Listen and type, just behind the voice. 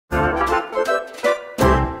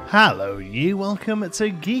Hello you, welcome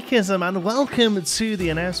to Geekism and welcome to the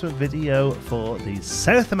announcement video for the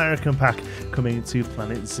South American pack coming to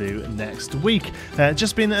Planet Zoo next week.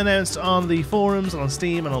 Just been announced on the forums, on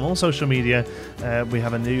Steam and on all social media. We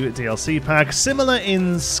have a new DLC pack, similar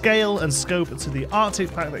in scale and scope to the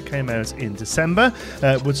Arctic pack that came out in December.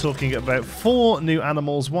 We're talking about 4 new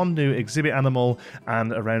animals, 1 new exhibit animal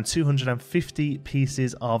and around 250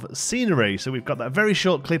 pieces of scenery. So we've got that very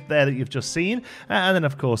short clip there that you've just seen, and then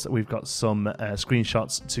of course we've got some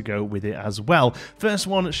screenshots to go with it as well. First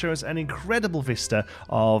one shows an incredible vista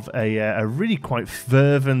of a really quite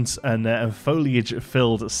fervent and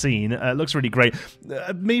foliage-filled scene. Looks really great.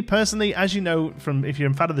 Me personally, as you know from if you're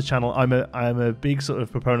a fan of the channel, I'm a big sort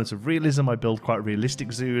of proponent of realism. I build quite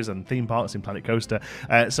realistic zoos and theme parks in Planet Coaster.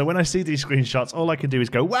 So when I see these screenshots, all I can do is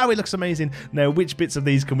go, "Wow, it looks amazing." Now, which bits of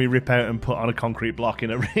these can we rip out and put on a concrete block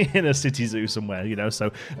in a city zoo somewhere? You know, so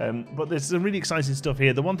but there's some really exciting stuff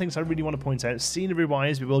here. The one thing I really want to point out,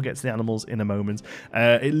 scenery-wise, we will get to the animals in a moment.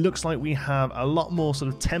 It looks like we have a lot more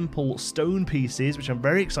sort of temple stone pieces, which I'm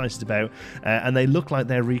very excited about, and they look like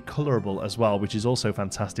they're recolorable as well, which is also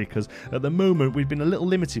fantastic because at the moment we've been a little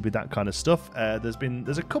limited with that kind of stuff.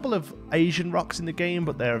 There's a couple of Asian rocks in the game,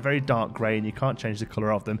 but they're very dark grey and you can't change the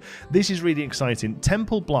colour of them. This is really exciting.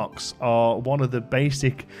 Temple blocks are one of the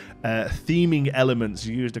basic theming elements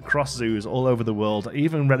used across zoos all over the world,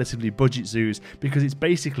 even relatively budget zoos, because it's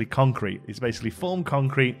basically concrete. It's basically formed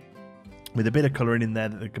concrete with a bit of colouring in there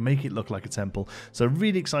that can make it look like a temple. So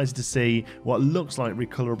really excited to see what looks like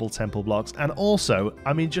recolorable temple blocks. And also,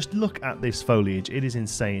 I mean, just look at this foliage. It is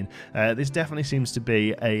insane. This definitely seems to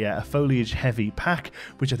be a foliage-heavy pack,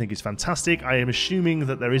 which I think is fantastic. I am assuming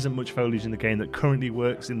that there isn't much foliage in the game that currently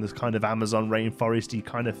works in this kind of Amazon rainforesty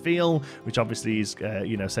kind of feel, which obviously is,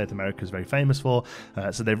 you know, South America is very famous for.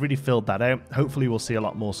 So they've really filled that out. Hopefully we'll see a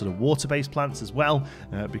lot more sort of water-based plants as well,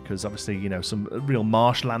 because obviously, you know, some real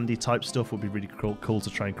marshlandy type stuff would be really cool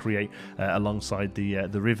to try and create alongside the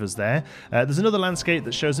rivers there. There's another landscape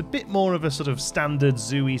that shows a bit more of a sort of standard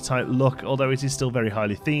zoo-y type look, although it is still very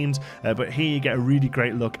highly themed. But here you get a really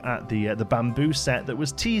great look at the bamboo set that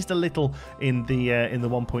was teased a little in the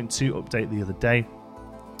 1.2 update the other day.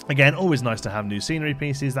 Again, always nice to have new scenery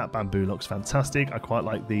pieces. That bamboo looks fantastic. I quite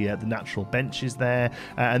like the natural benches there.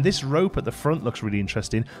 And this rope at the front looks really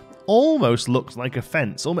interesting. Almost looks like a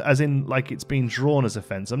fence, as in like it's been drawn as a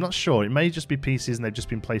fence. I'm not sure. It may just be pieces and they've just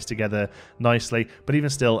been placed together nicely. But even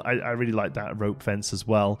still, I really like that rope fence as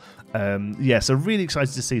well. Yeah, so really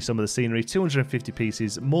excited to see some of the scenery. 250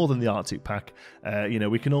 pieces, more than the Arctic pack. You know,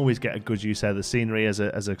 we can always get a good use out of the scenery as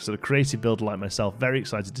a sort of creative builder like myself. Very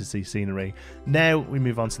excited to see scenery. Now we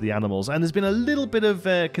move on to the animals, and there's been a little bit of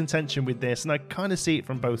contention with this, and I kind of see it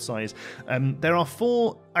from both sides. There are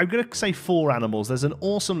 4, I'm going to say 4 animals. There's an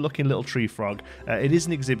awesome looking little tree frog. It is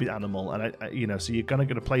an exhibit animal, and you know, so you're going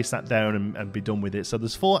to place that down and be done with it. So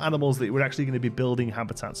there's 4 animals that we're actually going to be building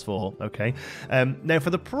habitats for. Okay, now for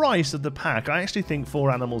the price of the pack, I actually think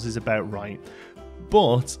 4 animals is about right.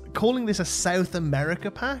 But calling this a South America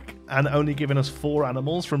pack and only giving us 4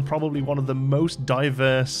 animals from probably one of the most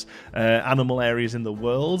diverse animal areas in the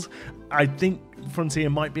world, I think Frontier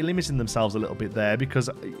might be limiting themselves a little bit there, because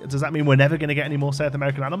does that mean we're never going to get any more South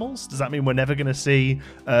American animals? Does that mean we're never going to see,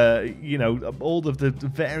 you know, all of the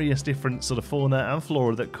various different sort of fauna and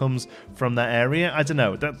flora that comes from that area? I don't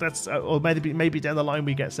know. That's or maybe down the line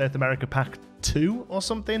we get South America Pack 2 or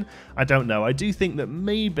something. I don't know. I do think that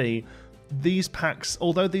maybe these packs,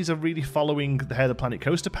 although these are really following how the Planet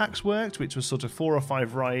Coaster packs worked, which was sort of 4 or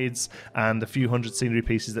 5 rides and a few hundred scenery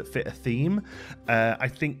pieces that fit a theme, I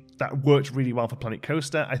think that worked really well for Planet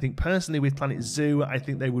Coaster. I think personally with Planet Zoo, I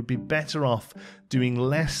think they would be better off doing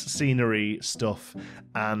less scenery stuff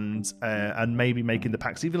and maybe making the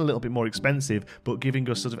packs even a little bit more expensive, but giving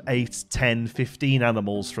us sort of 8, 10, 15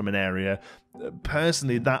 animals from an area.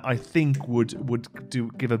 Personally, that I think would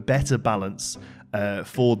give a better balance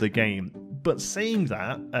for the game. But saying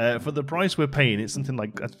that, for the price we're paying, it's something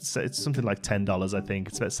like $10. I think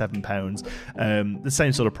it's about £7. The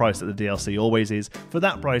same sort of price that the DLC always is. For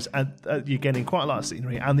that price, you're getting quite a lot of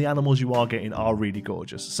scenery, and the animals you are getting are really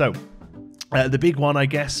gorgeous. So the big one, I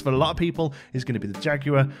guess, for a lot of people is going to be the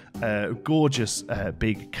jaguar, gorgeous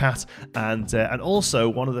big cat, and also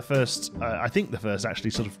one of the first, I think the first actually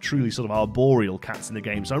sort of truly sort of arboreal cats in the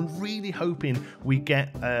game. So I'm really hoping we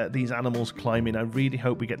get these animals climbing. I really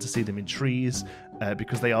hope we get to see them in trees.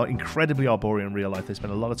 because they are incredibly arboreal in real life. They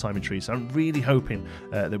spend a lot of time in trees, so I'm really hoping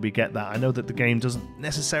that we get that. I know that the game doesn't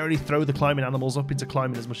necessarily throw the climbing animals up into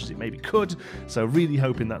climbing as much as it maybe could, so really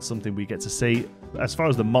hoping that's something we get to see. As far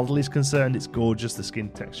as the model is concerned, it's gorgeous. The skin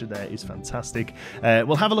texture there is fantastic.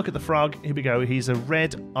 We'll have a look at the frog. Here we go. He's a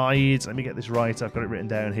red-eyed, let me get this right, I've got it written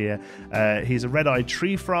down here. He's a red-eyed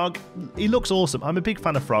tree frog. He looks awesome. I'm a big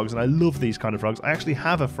fan of frogs, and I love these kind of frogs. I actually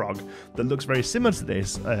have a frog that looks very similar to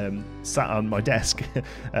this, sat on my desk.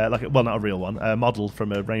 Well, not a real one, a model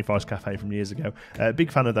from a rainforest cafe from years ago.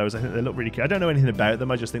 Big fan of those. I think they look really cute. I don't know anything about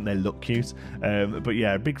them. I just think they look cute. But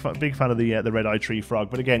yeah, big fan of the red-eyed tree frog.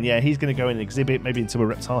 But again, yeah, he's going to go in and exhibit, maybe into a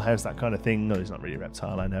reptile house, that kind of thing. No, he's not really a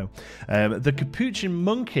reptile, I know. The capuchin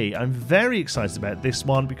monkey. I'm very excited about this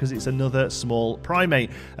one because it's another small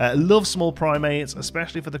primate. Love small primates,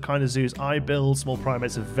 especially for the kind of zoos I build. Small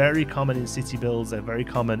primates are very common in city builds. They're very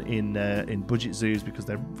common in budget zoos because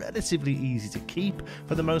they're relatively easy to keep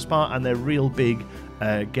for the most part, and they're real big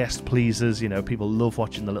guest pleasers. You know, people love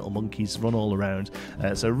watching the little monkeys run all around.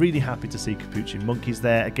 So really happy to see capuchin monkeys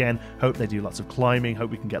there. Again, hope they do lots of climbing.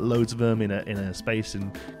 Hope we can get loads of them in a space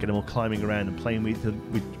and get them all climbing around and playing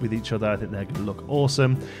with each other. I think they're going to look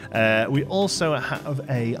awesome. We also have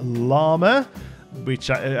a llama, which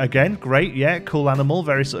again, great, yeah, cool animal,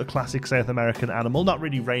 very sort of classic South American animal. Not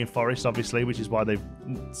really rainforest, obviously, which is why they've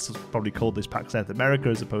probably called this pack South America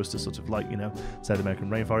as opposed to sort of like, you know, South American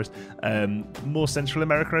rainforest. More Central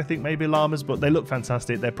America, I think, maybe llamas, but they look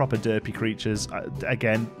fantastic. They're proper derpy creatures.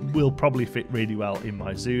 Again, will probably fit really well in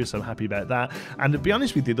my zoo, so I'm happy about that. And to be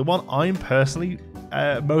honest with you, the one I'm personally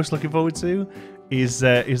most looking forward to is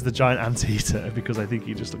the giant anteater, because I think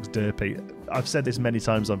he just looks derpy. I've said this many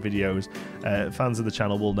times on videos. Fans of the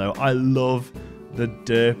channel will know I love the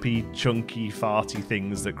derpy, chunky, farty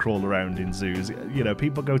things that crawl around in zoos. You know,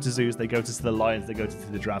 people go to zoos, they go to see the lions, they go to see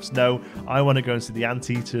the giraffes. No, I want to go and see the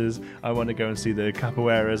anteaters. I want to go and see the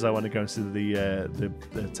capoeiras. I want to go and see the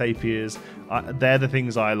tapirs. They're the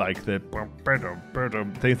things I like. The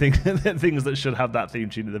things that should have that theme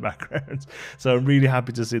tune in the background. So I'm really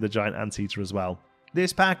happy to see the giant anteater as well.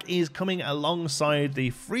 This pack is coming alongside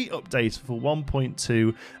the free update for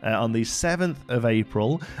 1.2 on the 7th of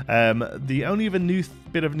April. The only other new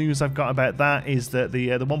bit of news I've got about that is that the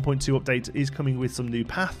 1.2 update is coming with some new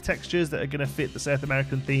path textures that are going to fit the South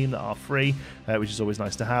American theme that are free, which is always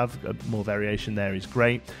nice to have. More variation there is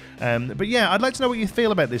great. But yeah, I'd like to know what you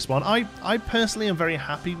feel about this one. I personally am very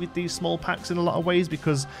happy with these small packs in a lot of ways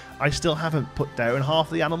because I still haven't put down half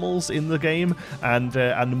the animals in the game, and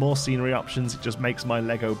the more scenery options, it just makes my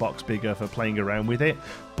Lego box bigger for playing around with it.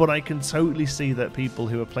 But I can totally see that people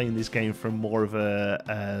who are playing this game from more of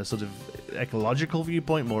a sort of ecological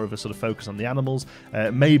viewpoint, more of a sort of focus on the animals,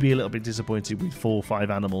 may be a little bit disappointed with 4 or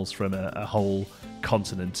 5 animals from a whole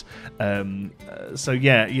continent. So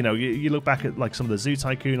yeah, you know, you look back at like some of the Zoo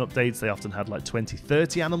Tycoon updates, they often had like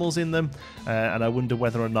 20-30 animals in them, and I wonder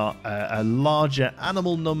whether or not a larger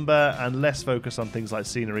animal number and less focus on things like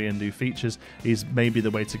scenery and new features is maybe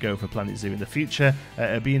the way to go for Planet Zoo in the future.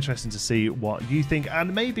 It'd be interesting to see what you think,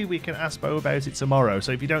 and maybe we can ask Bo about it tomorrow.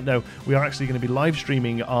 So if you don't know, we are actually going to be live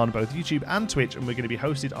streaming on both YouTube and Twitch, and we're going to be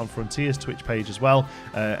hosted on Frontier's Twitch page as well.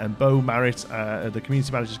 And Bo Merritt, the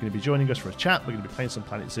community manager, is going to be joining us for a chat. We're going to be playing some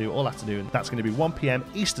Planet Zoo all afternoon. That's going to be 1 PM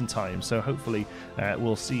Eastern time, so hopefully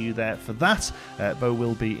we'll see you there for that. Bo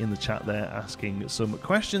will be in the chat there asking some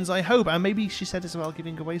questions, I hope, and maybe she said as well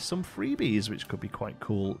giving away some freebies, which could be quite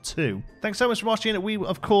cool too. Thanks so much for watching. We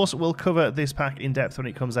of course will cover this pack in depth when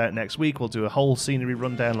it comes out next week. We'll do a whole scenery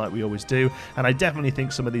rundown like we always do, and I definitely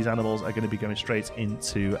think some of these animals are going to be going straight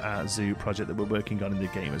into our zoo project that we're working on in the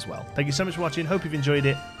game as well. Thank you so much for watching. Hope you've enjoyed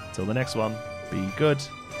it. Till the next one, be good.